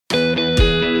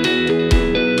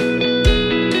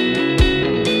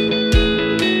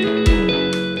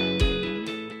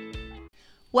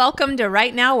Welcome to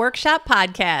Write Now Workshop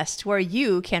Podcast, where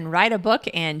you can write a book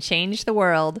and change the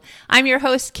world. I'm your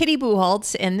host, Kitty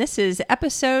Buchholz, and this is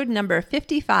episode number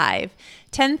 55,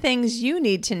 10 Things You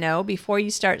Need to Know Before You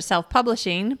Start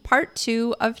Self-Publishing, Part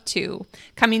 2 of 2,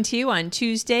 coming to you on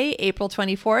Tuesday, April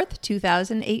 24th,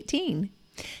 2018.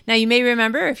 Now, you may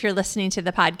remember, if you're listening to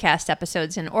the podcast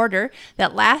episodes in order,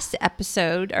 that last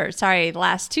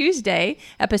Tuesday,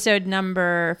 episode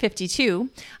number 52,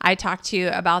 I talked to you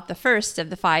about the first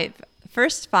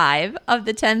five of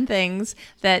the 10 things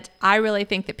that I really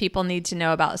think that people need to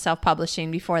know about self-publishing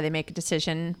before they make a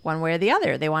decision one way or the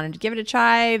other. They wanted to give it a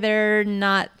try. They're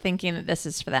not thinking that this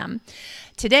is for them.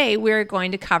 Today, we're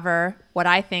going to cover what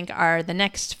I think are the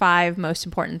next 5 most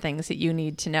important things that you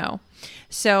need to know.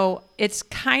 So it's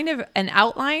kind of an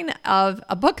outline of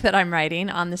a book that I'm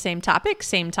writing on the same topic,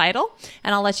 same title,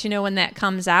 and I'll let you know when that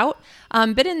comes out.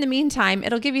 But in the meantime,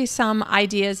 it'll give you some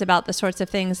ideas about the sorts of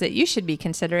things that you should be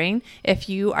considering if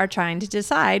you are trying to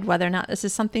decide whether or not this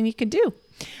is something you could do.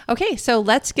 Okay, so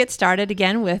let's get started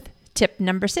again with tip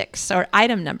number 6, or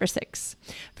item number 6.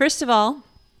 First of all,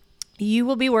 you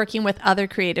will be working with other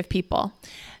creative people.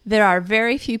 There are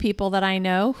very few people that I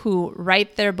know who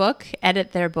write their book,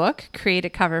 edit their book, create a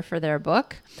cover for their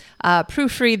book,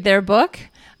 proofread their book,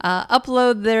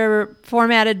 upload their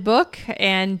formatted book,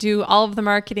 and do all of the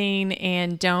marketing,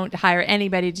 and don't hire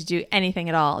anybody to do anything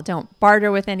at all. Don't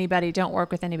barter with anybody. Don't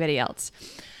work with anybody else.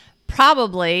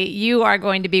 Probably you are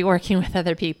going to be working with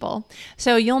other people.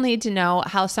 So you'll need to know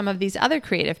how some of these other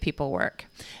creative people work.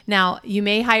 Now, you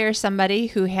may hire somebody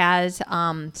who has,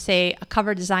 say, a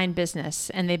cover design business,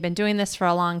 and they've been doing this for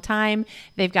a long time.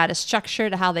 They've got a structure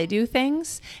to how they do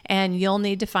things, and you'll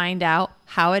need to find out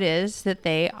how it is that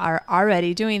they are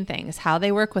already doing things, how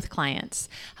they work with clients.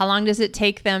 How long does it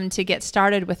take them to get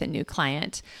started with a new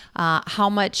client? How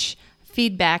much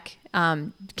feedback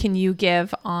can you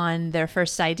give on their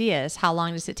first ideas? How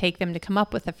long does it take them to come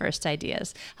up with the first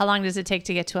ideas? How long does it take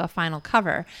to get to a final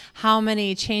cover? How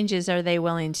many changes are they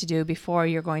willing to do before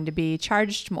you're going to be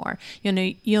charged more?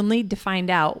 You'll need to find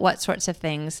out what sorts of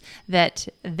things that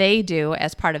they do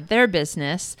as part of their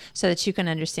business so that you can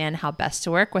understand how best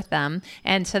to work with them,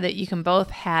 and so that you can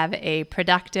both have a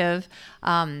productive,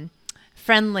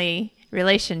 friendly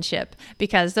relationship,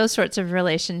 because those sorts of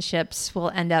relationships will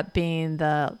end up being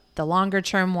the longer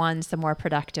term ones, the more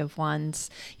productive ones.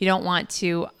 You don't want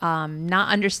to not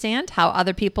understand how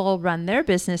other people run their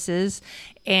businesses,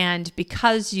 and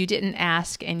because you didn't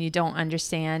ask and you don't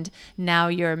understand, now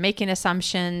you're making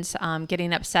assumptions,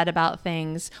 getting upset about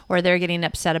things, or they're getting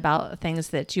upset about things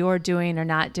that you're doing or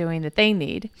not doing that they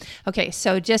need. Okay,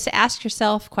 so just ask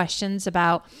yourself questions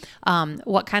about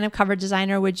what kind of cover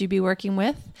designer would you be working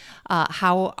with?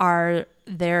 How are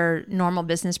their normal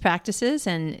business practices,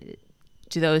 and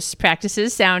do those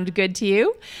practices sound good to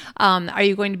you? Are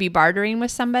you going to be bartering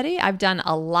with somebody? I've done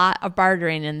a lot of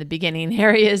bartering in the beginning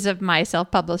areas of my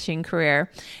self-publishing career.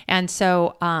 And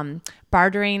so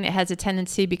bartering has a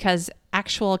tendency, because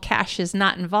actual cash is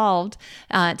not involved,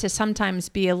 to sometimes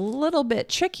be a little bit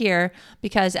trickier,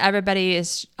 because everybody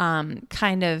is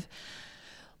kind of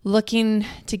looking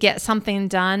to get something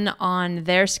done on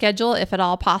their schedule, if at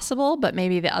all possible, but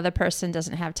maybe the other person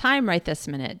doesn't have time right this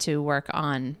minute to work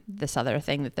on this other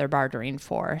thing that they're bartering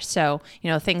for. So,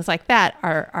 things like that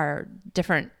are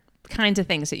different kinds of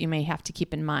things that you may have to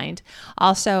keep in mind.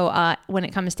 Also, when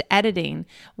it comes to editing,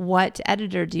 what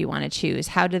editor do you want to choose?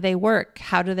 How do they work?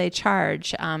 How do they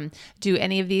charge? Do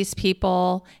any of these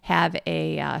people have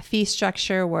a fee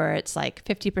structure where it's like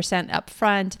 50% up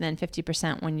front and then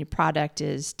 50% when your product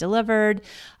is delivered?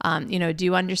 Do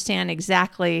you understand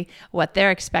exactly what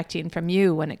they're expecting from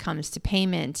you when it comes to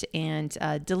payment and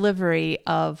delivery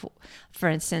of, for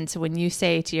instance, when you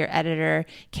say to your editor,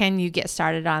 can you get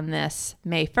started on this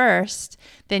May 1st?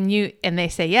 And they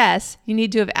say yes, you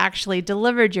need to have actually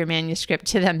delivered your manuscript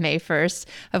to them May 1st.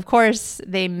 Of course,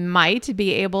 they might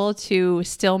be able to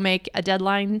still make a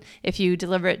deadline if you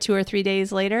deliver it 2 or 3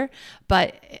 days later,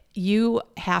 but you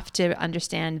have to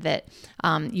understand that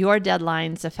your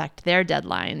deadlines affect their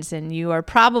deadlines, and you are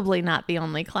probably not the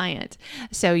only client.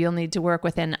 So you'll need to work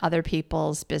within other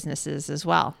people's businesses as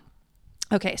well.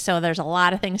 Okay, so there's a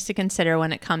lot of things to consider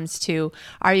when it comes to,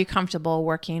 are you comfortable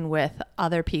working with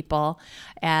other people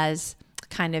as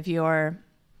kind of your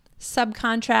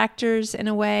subcontractors in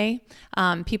a way,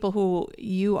 people who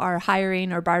you are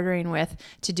hiring or bartering with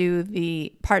to do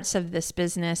the parts of this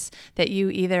business that you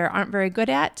either aren't very good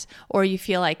at, or you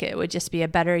feel like it would just be a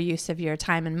better use of your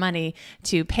time and money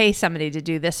to pay somebody to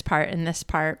do this part and this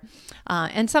part.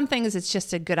 And some things it's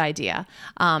just a good idea.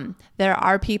 There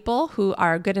are people who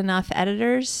are good enough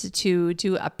editors to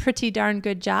do a pretty darn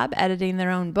good job editing their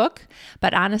own book,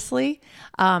 but honestly,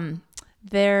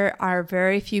 there are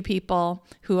very few people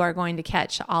who are going to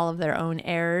catch all of their own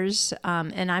errors.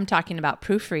 And I'm talking about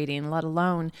proofreading, let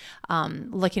alone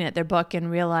looking at their book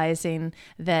and realizing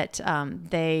that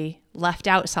they left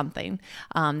out something,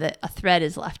 that a thread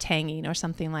is left hanging or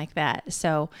something like that.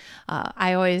 So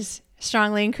I always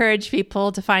strongly encourage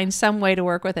people to find some way to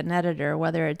work with an editor,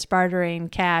 whether it's bartering,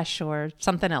 cash, or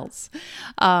something else.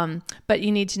 But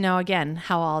you need to know, again,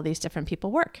 how all these different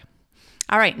people work.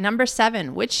 All right, number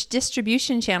 7, which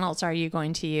distribution channels are you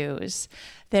going to use?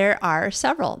 There are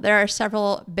several. There are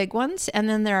several big ones, and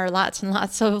then there are lots and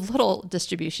lots of little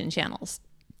distribution channels.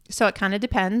 So it kind of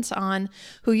depends on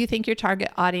who you think your target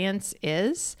audience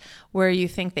is, where you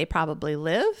think they probably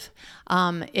live.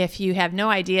 If you have no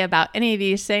idea about any of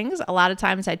these things, a lot of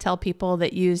times I tell people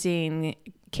that using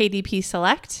KDP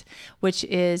Select, which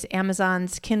is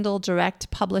Amazon's Kindle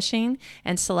Direct Publishing,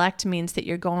 and Select means that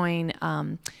you're going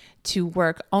to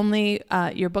work only,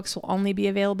 your books will only be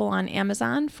available on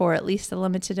Amazon for at least a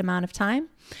limited amount of time.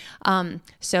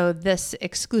 So this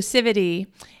exclusivity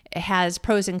has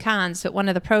pros and cons, but one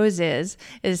of the pros is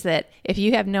that if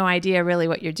you have no idea really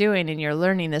what you're doing and you're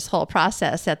learning this whole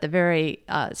process at the very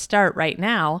start right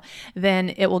now, then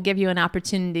it will give you an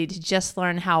opportunity to just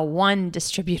learn how one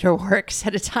distributor works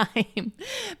at a time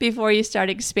before you start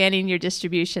expanding your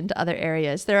distribution to other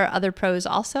areas. There are other pros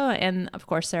also, and of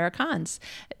course there are cons.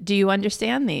 Do you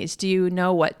understand these? Do you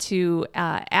know what to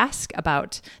ask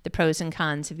about the pros and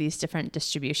cons of these different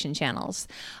distribution channels?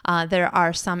 There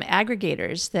are some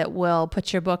aggregators that will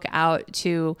put your book out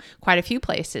to quite a few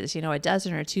places, a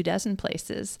dozen or 24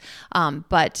 places.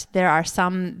 But there are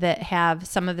some that have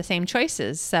some of the same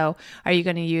choices. So are you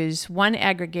going to use one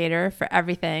aggregator for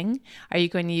everything? Are you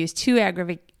going to use two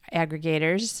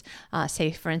aggregators,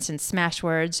 say for instance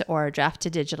Smashwords or Draft to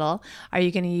Digital? Are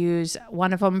you going to use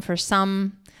one of them for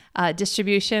some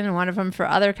distribution and one of them for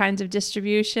other kinds of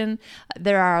distribution?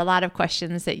 There are a lot of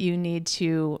questions that you need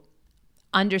to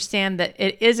understand that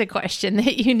it is a question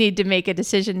that you need to make a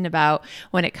decision about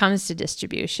when it comes to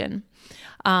distribution.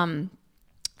 The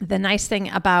nice thing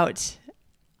about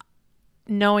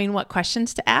knowing what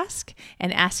questions to ask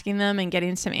and asking them and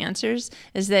getting some answers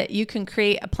is that you can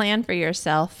create a plan for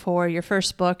yourself for your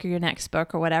first book or your next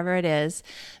book or whatever it is,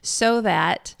 so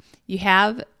that you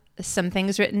have some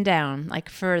things written down, like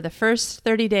for the first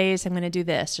 30 days, I'm going to do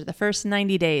this, or the first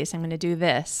 90 days, I'm going to do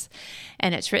this.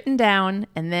 And it's written down,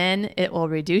 and then it will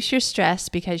reduce your stress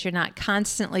because you're not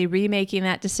constantly remaking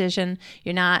that decision.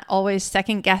 You're not always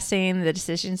second guessing the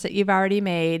decisions that you've already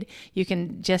made. You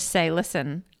can just say,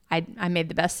 listen, I made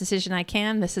the best decision I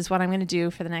can. This is what I'm going to do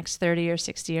for the next 30 or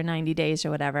 60 or 90 days or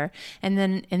whatever. And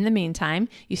then in the meantime,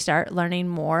 you start learning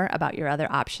more about your other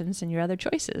options and your other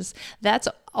choices. That's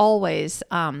always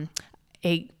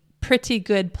a pretty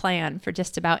good plan for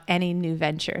just about any new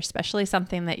venture, especially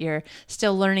something that you're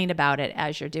still learning about it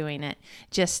as you're doing it.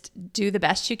 Just do the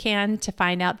best you can to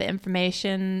find out the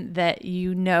information that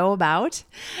you know about,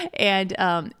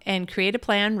 and create a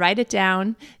plan, write it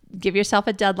down. Give yourself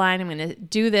a deadline. I'm going to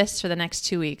do this for the next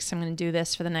 2 weeks. I'm going to do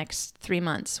this for the next 3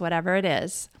 months, whatever it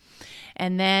is.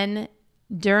 And then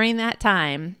during that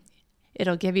time,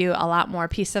 it'll give you a lot more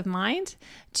peace of mind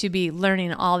to be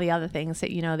learning all the other things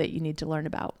that you know that you need to learn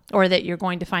about, or that you're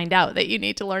going to find out that you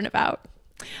need to learn about.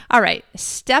 All right,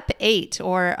 step 8,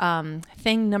 or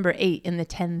thing number 8 in the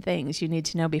 10 things you need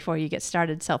to know before you get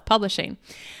started self-publishing.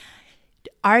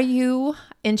 Are you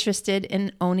interested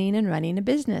in owning and running a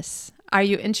business? Are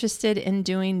you interested in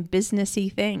doing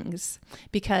businessy things?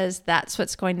 Because that's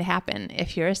what's going to happen.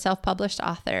 If you're a self-published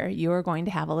author, you are going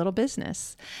to have a little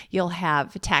business. You'll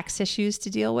have tax issues to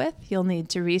deal with. You'll need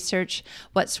to research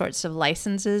what sorts of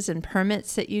licenses and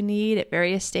permits that you need at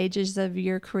various stages of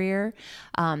your career,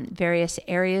 various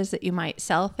areas that you might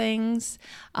sell things.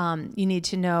 You need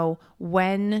to know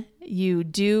when you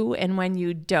do and when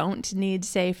you don't need,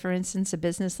 say, for instance, a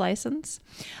business license.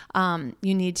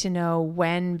 You need to know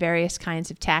when various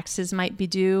kinds of taxes might be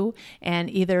due, and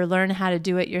either learn how to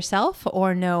do it yourself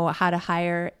or know how to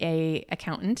hire an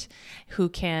accountant who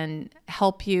can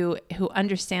help you, who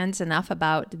understands enough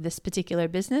about this particular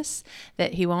business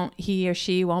that he or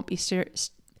she won't be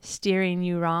steering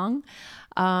you wrong.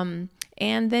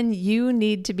 And then you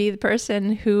need to be the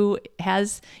person who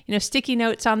has, sticky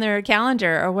notes on their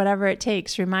calendar or whatever it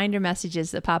takes, reminder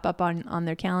messages that pop up on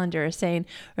their calendar saying,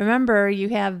 remember, you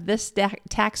have this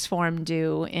tax form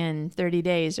due in 30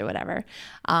 days or whatever.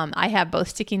 I have both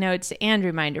sticky notes and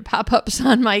reminder pop-ups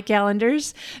on my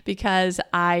calendars because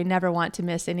I never want to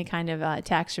miss any kind of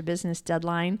tax or business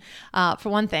deadline. For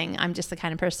one thing, I'm just the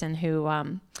kind of person who,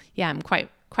 I'm quite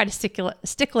a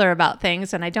stickler about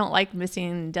things, and I don't like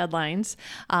missing deadlines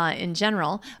in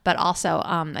general, but also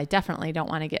I definitely don't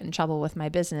want to get in trouble with my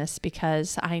business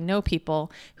because I know people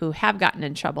who have gotten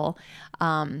in trouble,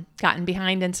 gotten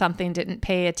behind in something, didn't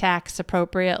pay a tax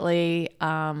appropriately.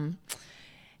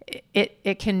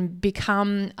 It can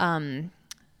become,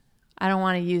 I don't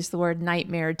want to use the word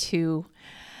nightmare too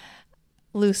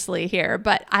loosely here,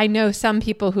 but I know some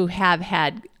people who have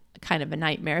had kind of a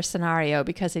nightmare scenario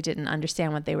because they didn't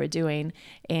understand what they were doing,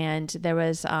 and there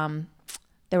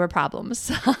were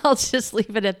problems. I'll just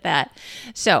leave it at that.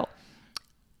 So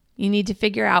you need to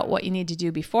figure out what you need to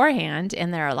do beforehand,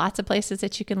 and there are lots of places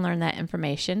that you can learn that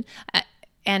information.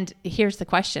 And here's the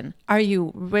question: are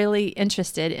you really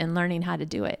interested in learning how to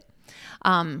do it?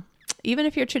 Even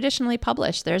if you're traditionally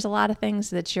published, there's a lot of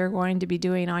things that you're going to be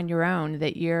doing on your own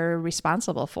that you're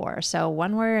responsible for. So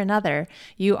one way or another,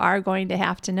 you are going to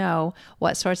have to know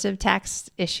what sorts of tax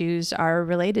issues are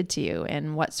related to you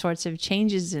and what sorts of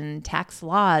changes in tax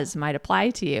laws might apply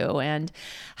to you and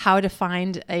how to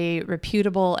find a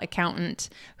reputable accountant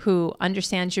who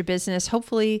understands your business,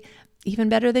 hopefully even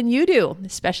better than you do,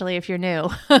 especially if you're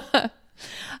new.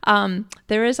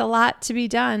 There is a lot to be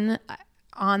done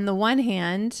on the one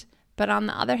hand, but on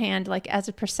the other hand, like as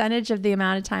a percentage of the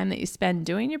amount of time that you spend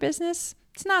doing your business,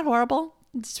 it's not horrible.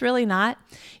 It's really not.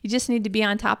 You just need to be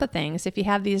on top of things. If you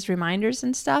have these reminders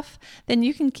and stuff, then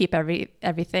you can keep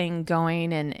everything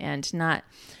going and not,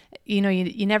 you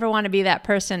never want to be that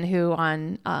person who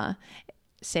on,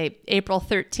 say, April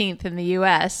 13th in the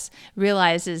U.S.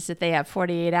 realizes that they have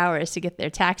 48 hours to get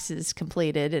their taxes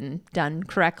completed and done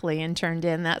correctly and turned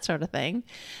in, that sort of thing.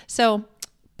 So,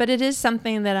 but it is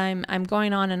something that I'm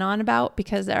going on and on about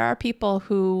because there are people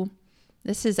who,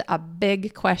 this is a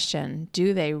big question.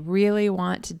 Do they really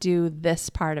want to do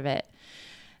this part of it?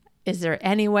 Is there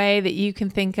any way that you can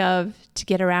think of to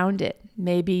get around it?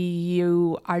 Maybe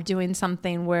you are doing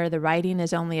something where the writing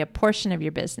is only a portion of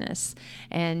your business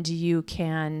and you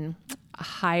can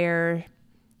hire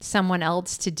someone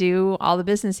else to do all the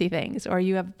businessy things, or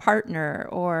you have a partner,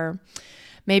 or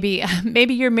maybe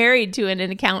you're married to an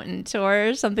accountant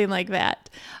or something like that.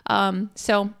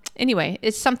 So anyway,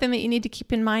 it's something that you need to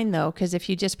keep in mind though, because if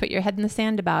you just put your head in the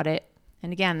sand about it,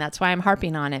 and again, that's why I'm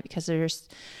harping on it, because there's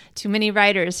too many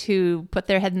writers who put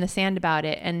their head in the sand about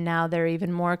it, and now they're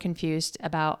even more confused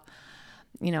about,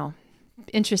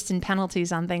 interest and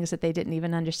penalties on things that they didn't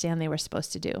even understand they were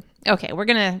supposed to do. Okay, we're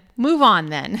going to move on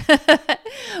then.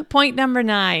 Point number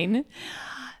 9.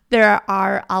 There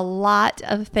are a lot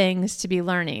of things to be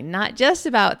learning, not just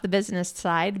about the business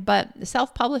side, but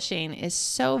self-publishing is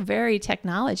so very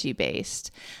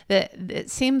technology-based that it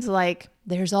seems like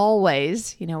there's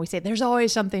always, we say there's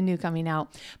always something new coming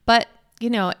out, but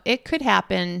it could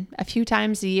happen a few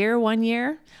times a year, 1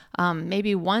 year,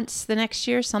 maybe once the next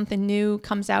year, something new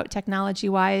comes out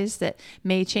technology-wise that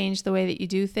may change the way that you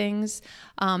do things.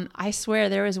 I swear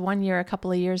there was 1 year, a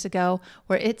couple of years ago,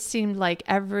 where it seemed like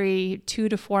every 2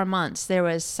 to 4 months, there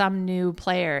was some new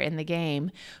player in the game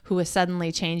who was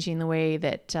suddenly changing the way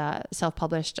that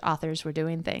self-published authors were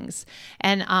doing things.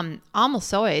 And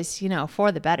almost always,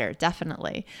 for the better,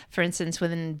 definitely. For instance,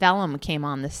 when Vellum came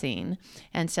on the scene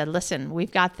and said, listen,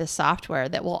 we've got this software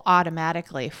that will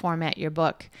automatically format your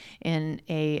book in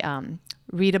a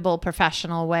readable,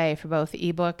 professional way for both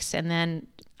ebooks and then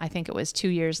I think it was 2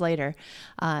 years later,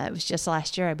 it was just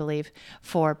last year, I believe,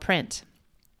 for print.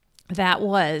 That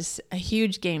was a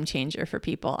huge game changer for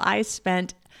people. I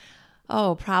spent,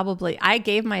 I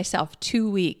gave myself 2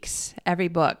 weeks every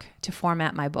book to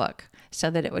format my book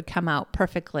so that it would come out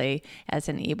perfectly as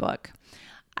an ebook.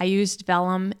 I used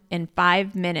Vellum in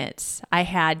 5 minutes. I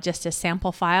had just a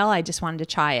sample file. I just wanted to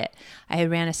try it. I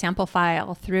ran a sample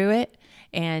file through it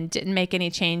and didn't make any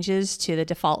changes to the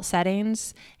default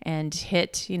settings and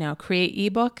hit, create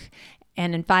ebook.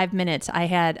 And in 5 minutes, I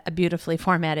had a beautifully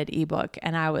formatted ebook.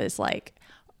 And I was like,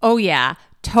 oh yeah,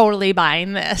 totally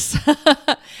buying this.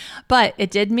 But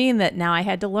it did mean that now I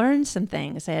had to learn some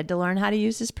things. I had to learn how to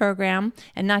use this program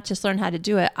and not just learn how to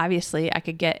do it. Obviously, I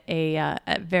could get a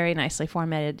very nicely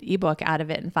formatted ebook out of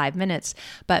it in 5 minutes.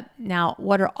 But now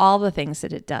what are all the things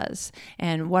that it does?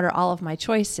 And what are all of my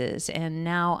choices? And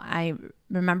now I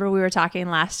Remember we were talking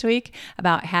last week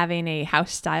about having a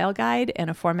house style guide and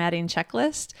a formatting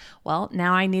checklist? Well,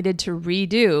 now I needed to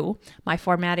redo my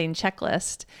formatting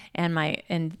checklist and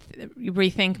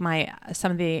rethink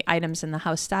some of the items in the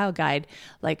house style guide.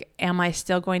 Like, am I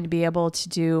still going to be able to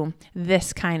do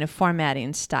this kind of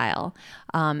formatting style?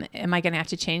 Am I going to have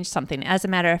to change something? As a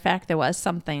matter of fact, there was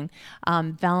something.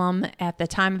 Vellum, at the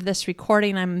time of this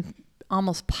recording, I'm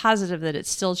almost positive that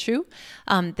it's still true.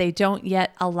 They don't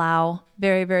yet allow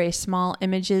very, very small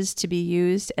images to be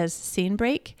used as scene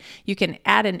break. You can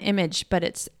add an image, but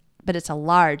it's a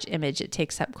large image. It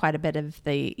takes up quite a bit of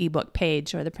the ebook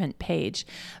page or the print page.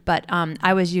 But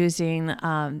I was using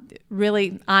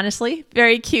really, honestly,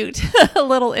 very cute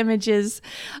little images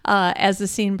as the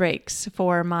scene breaks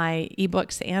for my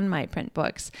ebooks and my print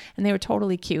books. And they were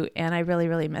totally cute, and I really,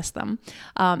 really miss them.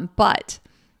 But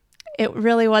it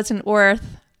really wasn't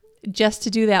worth just to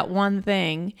do that one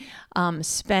thing,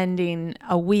 spending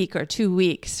a week or 2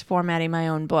 weeks formatting my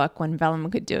own book when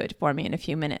Vellum could do it for me in a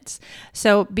few minutes.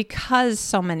 So because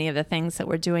so many of the things that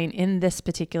we're doing in this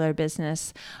particular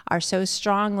business are so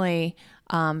strongly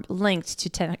linked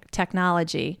to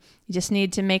technology, you just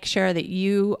need to make sure that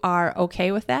you are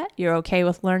okay with that. You're okay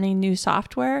with learning new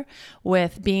software,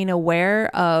 with being aware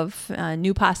of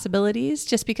new possibilities.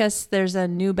 Just because there's a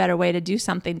new, better way to do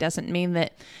something doesn't mean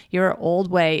that your old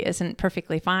way isn't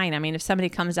perfectly fine. I mean, if somebody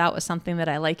comes out with something that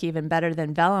I like even better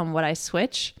than Vellum, would I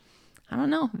switch? I don't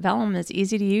know. Vellum is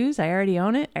easy to use. I already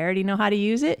own it. I already know how to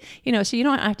use it. So you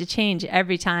don't have to change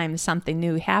every time something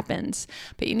new happens.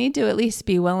 But you need to at least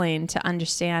be willing to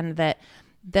understand that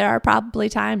there are probably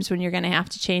times when you're going to have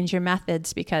to change your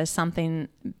methods because something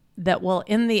that will,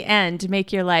 in the end,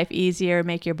 make your life easier,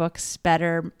 make your books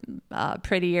better,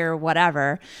 prettier,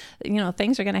 whatever.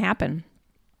 Things are going to happen.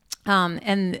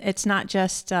 And it's not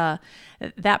just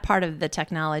that part of the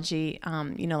technology,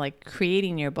 like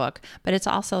creating your book, but it's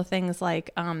also things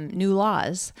like new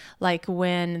laws, like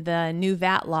when the new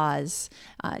VAT laws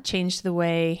changed the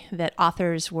way that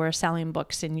authors were selling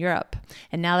books in Europe.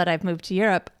 And now that I've moved to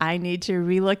Europe, I need to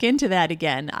relook into that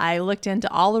again. I looked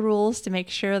into all the rules to make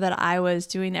sure that I was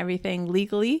doing everything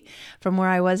legally from where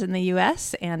I was in the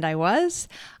US, and I was.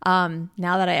 Now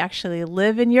that I actually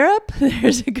live in Europe,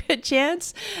 there's a good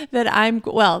chance that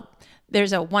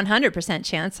there's a 100%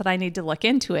 chance that I need to look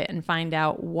into it and find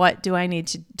out, what do I need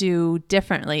to do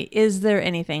differently? Is there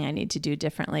anything I need to do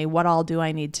differently? What all do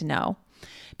I need to know?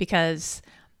 Because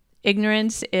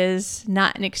ignorance is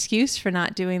not an excuse for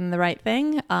not doing the right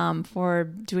thing, for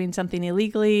doing something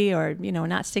illegally or,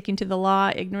 not sticking to the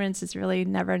law. Ignorance is really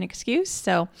never an excuse.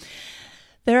 So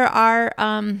there are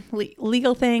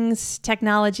legal things,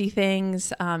 technology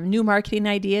things, new marketing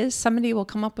ideas. Somebody will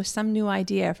come up with some new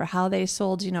idea for how they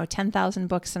sold, 10,000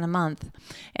 books in a month.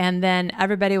 And then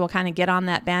everybody will kind of get on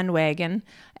that bandwagon.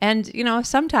 And,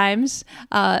 sometimes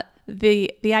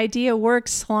the idea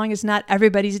works so long as not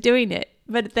everybody's doing it.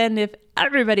 But then if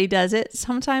everybody does it,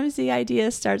 sometimes the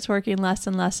idea starts working less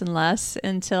and less and less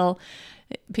until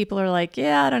people are like,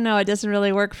 yeah, I don't know, it doesn't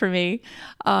really work for me.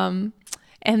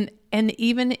 And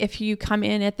even if you come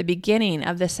in at the beginning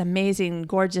of this amazing,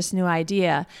 gorgeous new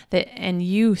idea and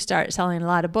you start selling a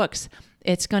lot of books,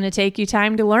 it's going to take you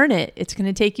time to learn it. It's going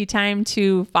to take you time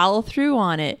to follow through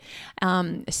on it.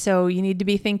 So you need to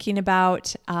be thinking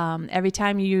about every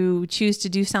time you choose to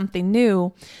do something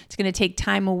new, it's going to take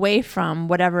time away from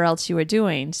whatever else you were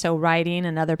doing. So writing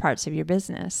and other parts of your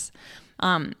business.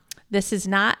 This is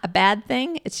not a bad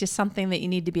thing. It's just something that you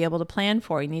need to be able to plan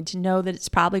for. You need to know that it's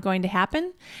probably going to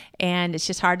happen, and it's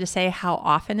just hard to say how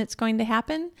often it's going to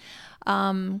happen.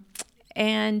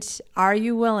 And are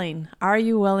you willing? Are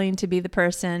you willing to be the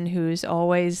person who's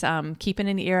always keeping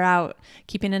an ear out,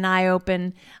 keeping an eye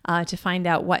open to find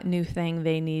out what new thing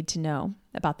they need to know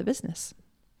about the business?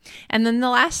 And then the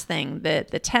last thing, the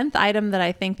 10th item that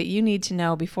I think that you need to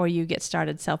know before you get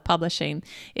started self-publishing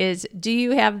is, do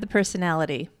you have the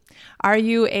personality? Are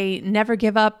you a never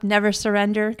give up, never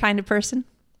surrender kind of person?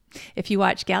 If you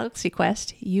watch Galaxy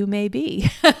Quest, you may be.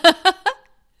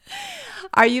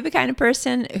 Are you the kind of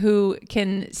person who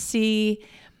can see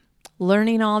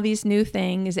learning all these new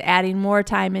things, adding more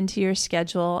time into your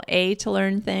schedule, to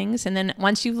learn things, and then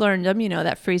once you've learned them,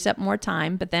 that frees up more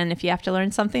time. But then if you have to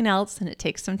learn something else, then it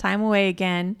takes some time away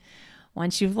again.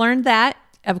 Once you've learned that,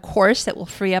 of course, that will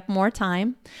free up more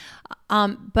time.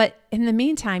 But in the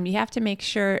meantime, you have to make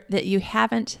sure that you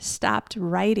haven't stopped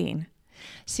writing.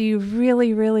 So you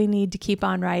really, really need to keep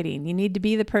on writing. You need to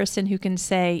be the person who can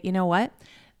say, you know what,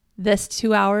 this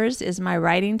 2 hours is my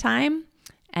writing time,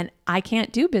 And I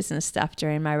can't do business stuff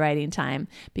during my writing time,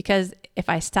 because if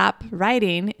I stop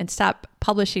writing and stop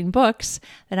publishing books,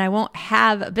 then I won't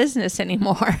have a business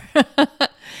anymore.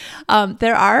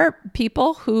 There are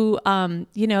people who,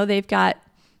 they've got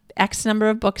X number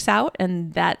of books out,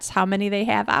 and that's how many they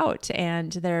have out,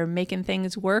 and they're making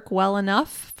things work well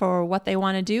enough for what they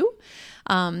want to do.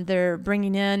 They're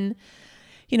bringing in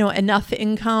enough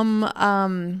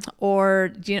income,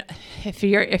 or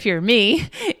if you're me,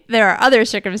 there are other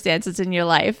circumstances in your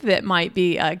life that might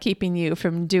be keeping you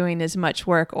from doing as much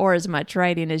work or as much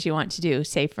writing as you want to do.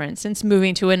 Say, for instance,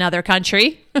 moving to another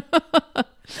country.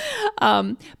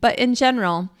 But in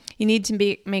general, you need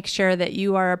to make sure that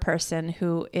you are a person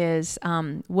who is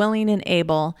willing and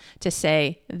able to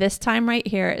say, this time right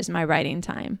here is my writing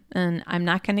time, and I'm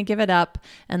not going to give it up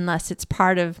unless it's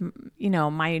part of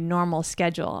my normal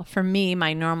schedule. For me,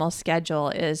 my normal schedule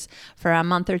is for a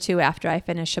month or two after I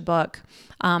finish a book.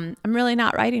 I'm really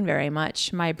not writing very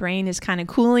much. My brain is kind of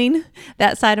cooling.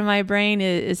 That side of my brain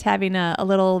is having a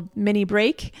little mini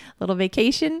break, a little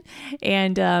vacation,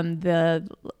 and the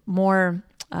more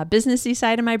businessy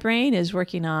side of my brain is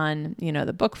working on,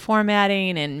 the book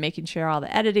formatting and making sure all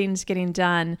the editing's getting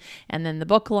done, and then the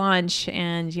book launch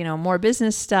and, more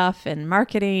business stuff and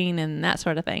marketing and that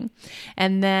sort of thing.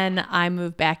 And then I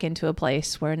move back into a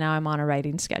place where now I'm on a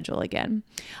writing schedule again.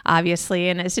 Obviously,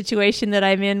 in a situation that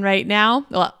I'm in right now,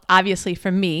 well, obviously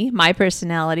for me, my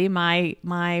personality,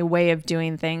 my way of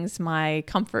doing things, my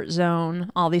comfort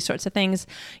zone, all these sorts of things,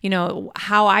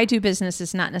 how I do business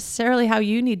is not necessarily how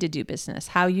you need to do business.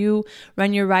 How you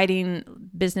run your writing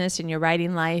business and your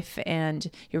writing life and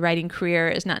your writing career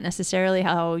is not necessarily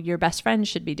how your best friend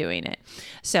should be doing it.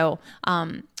 So,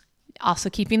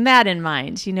 also keeping that in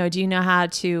mind, do you know how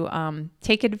to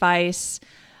take advice,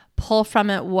 pull from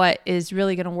it what is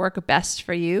really going to work best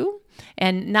for you?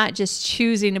 And not just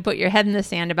choosing to put your head in the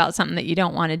sand about something that you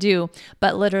don't want to do,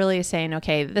 but literally saying,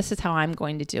 okay, this is how I'm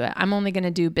going to do it. I'm only going to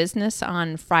do business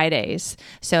on Fridays.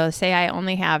 So say I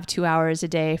only have 2 hours a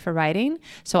day for writing.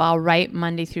 So I'll write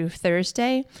Monday through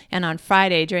Thursday. And on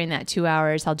Friday, during that 2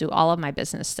 hours, I'll do all of my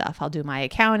business stuff. I'll do my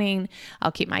accounting.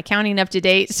 I'll keep my accounting up to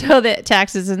date so that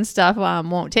taxes and stuff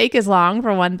won't take as long,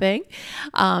 for one thing.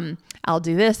 I'll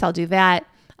do this, I'll do that.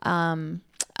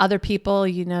 Other people,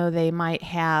 they might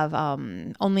have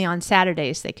only on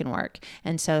Saturdays they can work.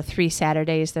 And so 3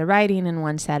 Saturdays they're writing and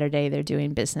 1 Saturday they're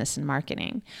doing business and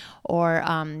marketing. Or,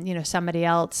 somebody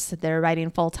else, they're writing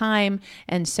full time.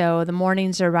 And so the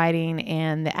mornings are writing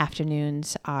and the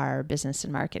afternoons are business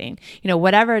and marketing.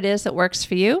 Whatever it is that works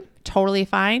for you, totally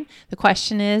fine. The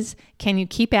question is, can you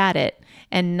keep at it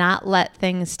and not let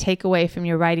things take away from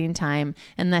your writing time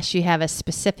unless you have a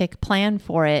specific plan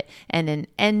for it and an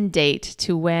end date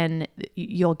to when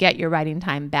you'll get your writing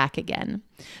time back again.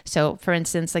 So for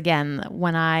instance, again,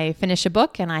 when I finish a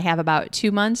book and I have about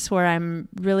 2 months where I'm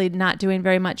really not doing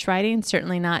very much writing,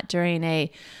 certainly not during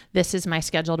this is my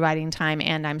scheduled writing time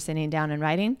and I'm sitting down and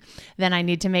writing, then I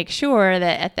need to make sure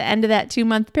that at the end of that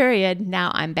 2-month period,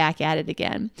 now I'm back at it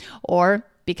again. Or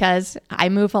because I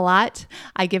move a lot,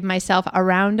 I give myself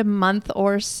around a month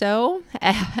or so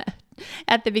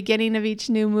at the beginning of each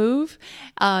new move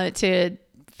to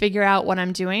figure out what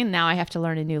I'm doing. Now I have to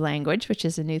learn a new language, which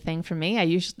is a new thing for me. I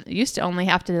used to only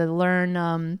have to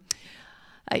learn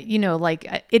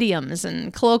idioms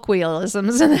and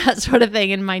colloquialisms and that sort of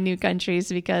thing in my new countries,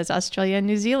 because Australia and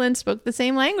New Zealand spoke the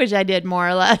same language I did, more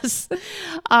or less.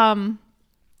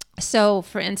 So,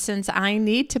 for instance, I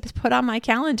need to put on my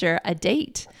calendar a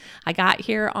date. I got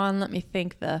here on, the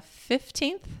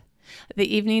 15th,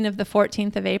 the evening of the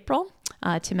 14th of April,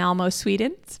 to Malmo,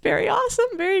 Sweden. It's very awesome,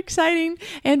 very exciting,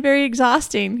 and very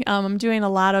exhausting. I'm doing a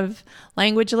lot of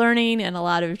language learning and a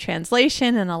lot of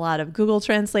translation and a lot of Google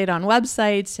Translate on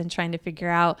websites and trying to figure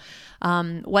out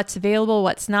what's available,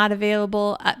 what's not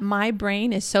available. My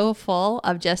brain is so full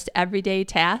of just everyday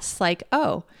tasks like,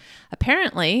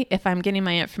 apparently, if I'm getting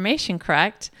my information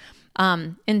correct,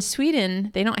 in Sweden,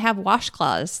 they don't have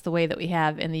washcloths the way that we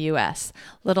have in the U.S.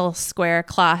 Little square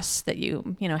cloths that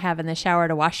you have in the shower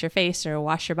to wash your face or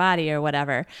wash your body or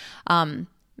whatever. I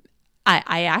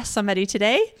asked somebody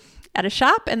today at a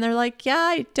shop and they're like, yeah,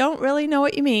 I don't really know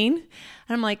what you mean. And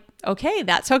I'm like, okay,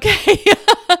 that's okay.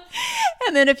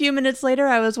 And then a few minutes later,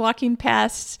 I was walking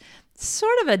past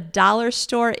sort of a dollar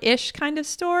store-ish kind of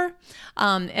store.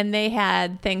 And they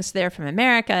had things there from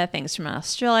America, things from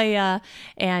Australia.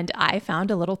 And I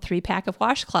found a little 3-pack of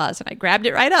washcloths and I grabbed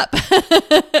it right up.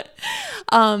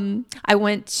 I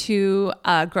went to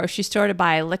a grocery store to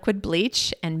buy liquid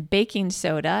bleach and baking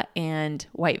soda and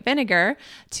white vinegar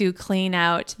to clean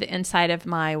out the inside of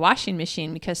my washing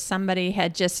machine because somebody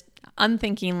had just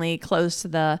unthinkingly close to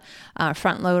the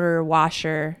front loader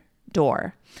washer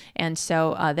door. And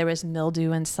so there was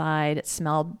mildew inside. It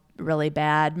smelled really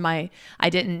bad. I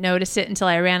didn't notice it until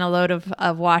I ran a load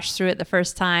of wash through it the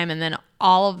first time, and then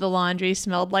all of the laundry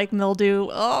smelled like mildew.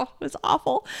 Oh, it was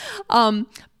awful.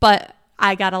 But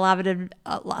I got a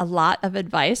lot of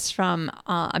advice from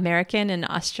American and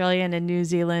Australian and New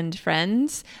Zealand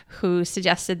friends who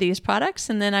suggested these products.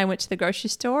 And then I went to the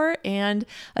grocery store, and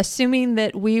assuming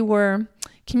that we were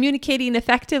communicating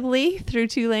effectively through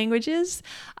 2 languages,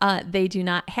 they do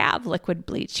not have liquid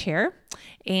bleach here.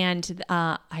 And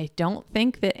I don't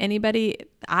think that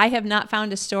I have not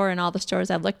found a store in all the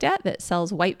stores I've looked at that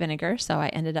sells white vinegar. So I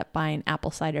ended up buying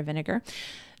apple cider vinegar.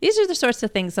 These are the sorts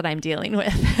of things that I'm dealing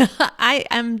with. I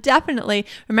am definitely,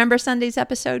 remember Sunday's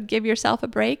episode, give yourself a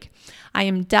break? I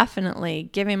am definitely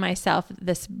giving myself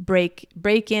this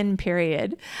break-in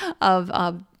period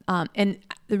of and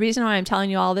the reason why I'm telling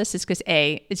you all this is because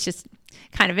it's just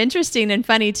kind of interesting and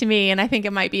funny to me, and I think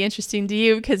it might be interesting to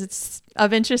you because it's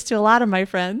of interest to a lot of my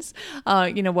friends,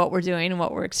 what we're doing and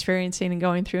what we're experiencing and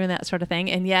going through and that sort of thing.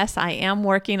 And yes, I am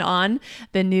working on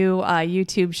the new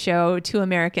YouTube show, 2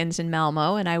 Americans in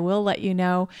Malmo, and I will let you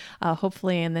know,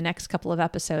 hopefully in the next couple of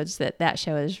episodes, that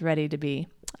show is ready to be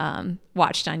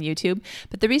watched on YouTube.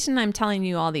 But the reason I'm telling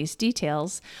you all these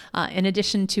details, in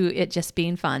addition to it just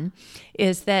being fun,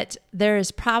 is that there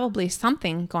is probably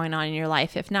something going on in your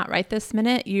life. If not right this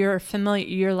minute, you're familiar.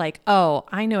 You're like, oh,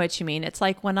 I know what you mean. It's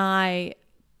like when I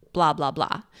blah, blah,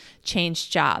 blah,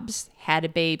 changed jobs, had a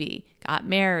baby, got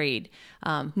married,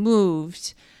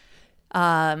 moved,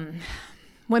 went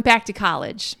back to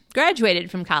college,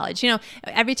 graduated from college.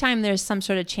 Every time there's some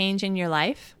sort of change in your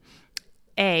life,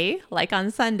 like on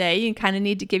Sunday, you kind of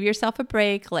need to give yourself a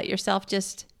break, let yourself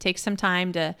just take some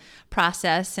time to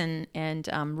process and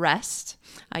rest.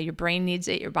 Your brain needs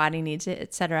it, your body needs it,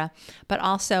 etc. But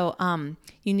also,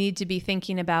 you need to be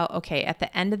thinking about, okay, at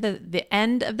the end of the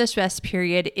end of this rest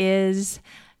period is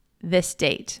this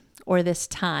date or this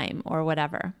time or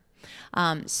whatever.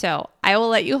 So I will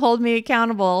let you hold me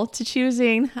accountable to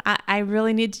choosing. I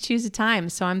really need to choose a time.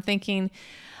 So I'm thinking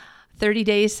 30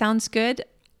 days sounds good.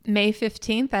 May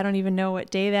 15th. I don't even know what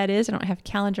day that is. I don't have a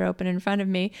calendar open in front of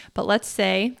me, but let's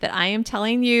say that I am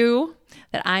telling you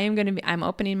that I'm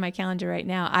opening my calendar right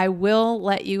now. I will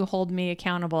let you hold me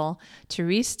accountable to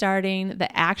restarting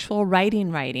the actual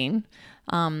writing,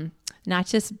 not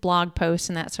just blog posts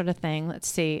and that sort of thing. Let's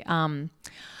see.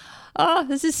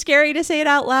 This is scary to say it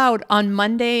out loud. On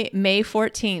Monday, May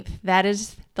 14th, that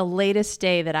is the latest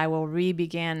day that I will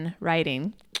re-begin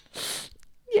writing.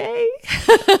 Yay.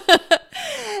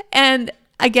 And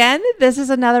again, this is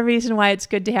another reason why it's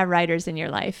good to have writers in your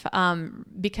life,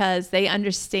 because they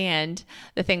understand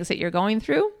the things that you're going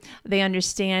through. They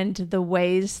understand the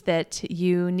ways that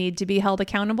you need to be held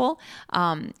accountable,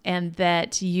 and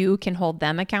that you can hold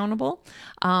them accountable.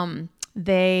 You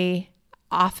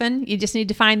just need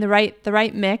to find the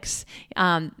right mix,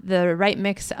 the right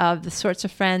mix of the sorts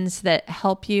of friends that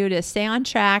help you to stay on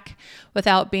track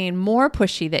without being more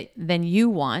pushy than you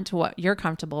want, what you're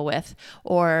comfortable with,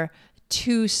 or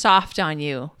too soft on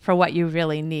you for what you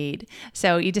really need.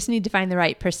 So you just need to find the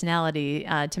right personality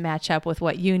to match up with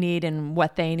what you need and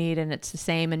what they need, and it's the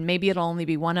same. And maybe it'll only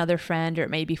be one other friend, or it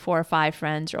may be 4 or 5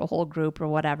 friends, or a whole group, or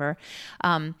whatever.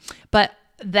 But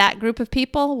that group of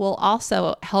people will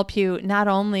also help you not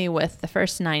only with the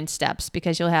first 9 steps,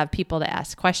 because you'll have people to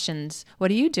ask questions. What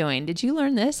are you doing? Did you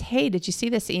learn this? Hey, did you see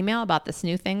this email about this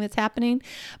new thing that's happening?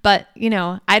 But,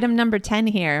 item number 10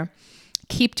 here,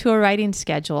 keep to a writing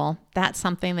schedule. That's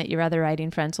something that your other writing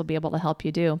friends will be able to help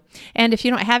you do. And if you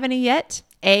don't have any yet,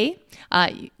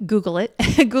 Google it,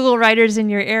 Google writers in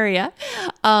your area.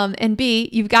 And B,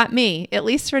 you've got me, at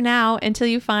least for now, until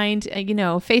you find,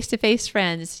 face-to-face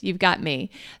friends, you've got me.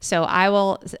 So I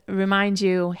will remind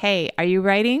you, hey, are you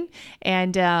writing?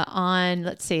 And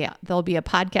let's see, there'll be a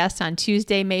podcast on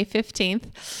Tuesday, May 15th.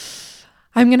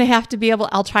 I'm going to have to be able,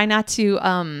 I'll try not to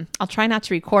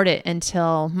record it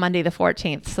until Monday the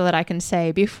 14th so that I can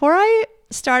say, before I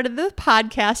started the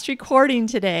podcast recording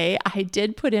today, I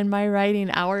did put in my writing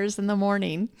hours in the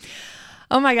morning.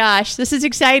 Oh my gosh, this is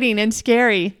exciting and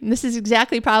scary. And this is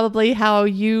exactly probably how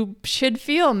you should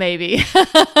feel, maybe.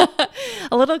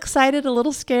 A little excited, a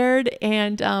little scared,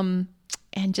 and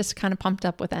and just kind of pumped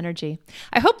up with energy.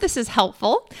 I hope this is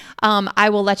helpful. I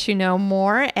will let you know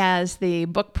more as the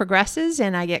book progresses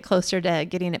and I get closer to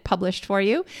getting it published for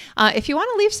you. If you want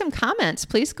to leave some comments,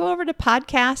 please go over to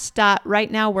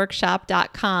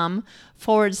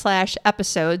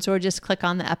podcast.rightnowworkshop.com/episodes, or just click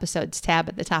on the episodes tab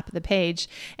at the top of the page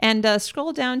and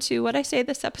scroll down to what I say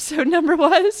this episode number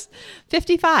was,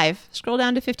 55. Scroll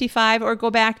down to 55, or go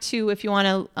back to, if you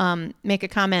want to make a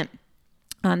comment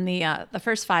on the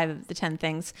first 5 of the 10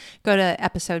 things, go to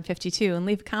episode 52 and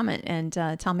leave a comment and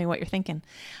tell me what you're thinking.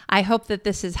 I hope that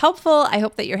this is helpful. I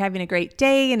hope that you're having a great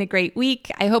day and a great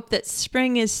week. I hope that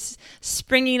spring is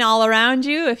springing all around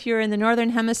you. If you're in the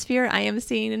Northern Hemisphere, I am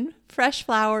seeing fresh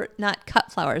flower, not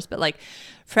cut flowers, but like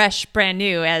fresh, brand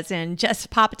new, as in just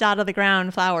popped out of the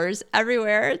ground flowers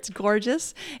everywhere. It's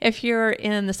gorgeous. If you're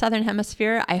in the Southern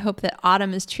Hemisphere, I hope that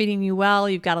autumn is treating you well.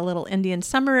 You've got a little Indian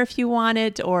summer if you want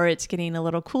it, or it's getting a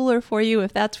little cooler for you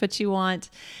if that's what you want.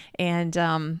 And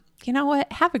you know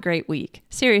what? Have a great week.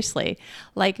 Seriously,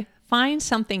 like, find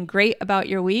something great about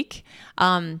your week.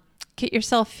 Get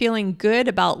yourself feeling good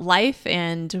about life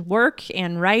and work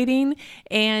and writing,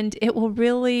 and it will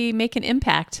really make an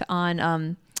impact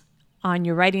on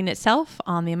your writing itself,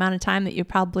 on the amount of time that you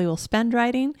probably will spend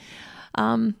writing.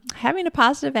 Having a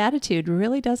positive attitude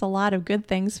really does a lot of good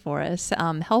things for us,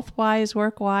 health-wise,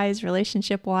 work-wise,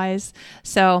 relationship-wise.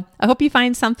 So I hope you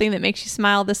find something that makes you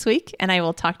smile this week, and I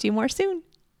will talk to you more soon.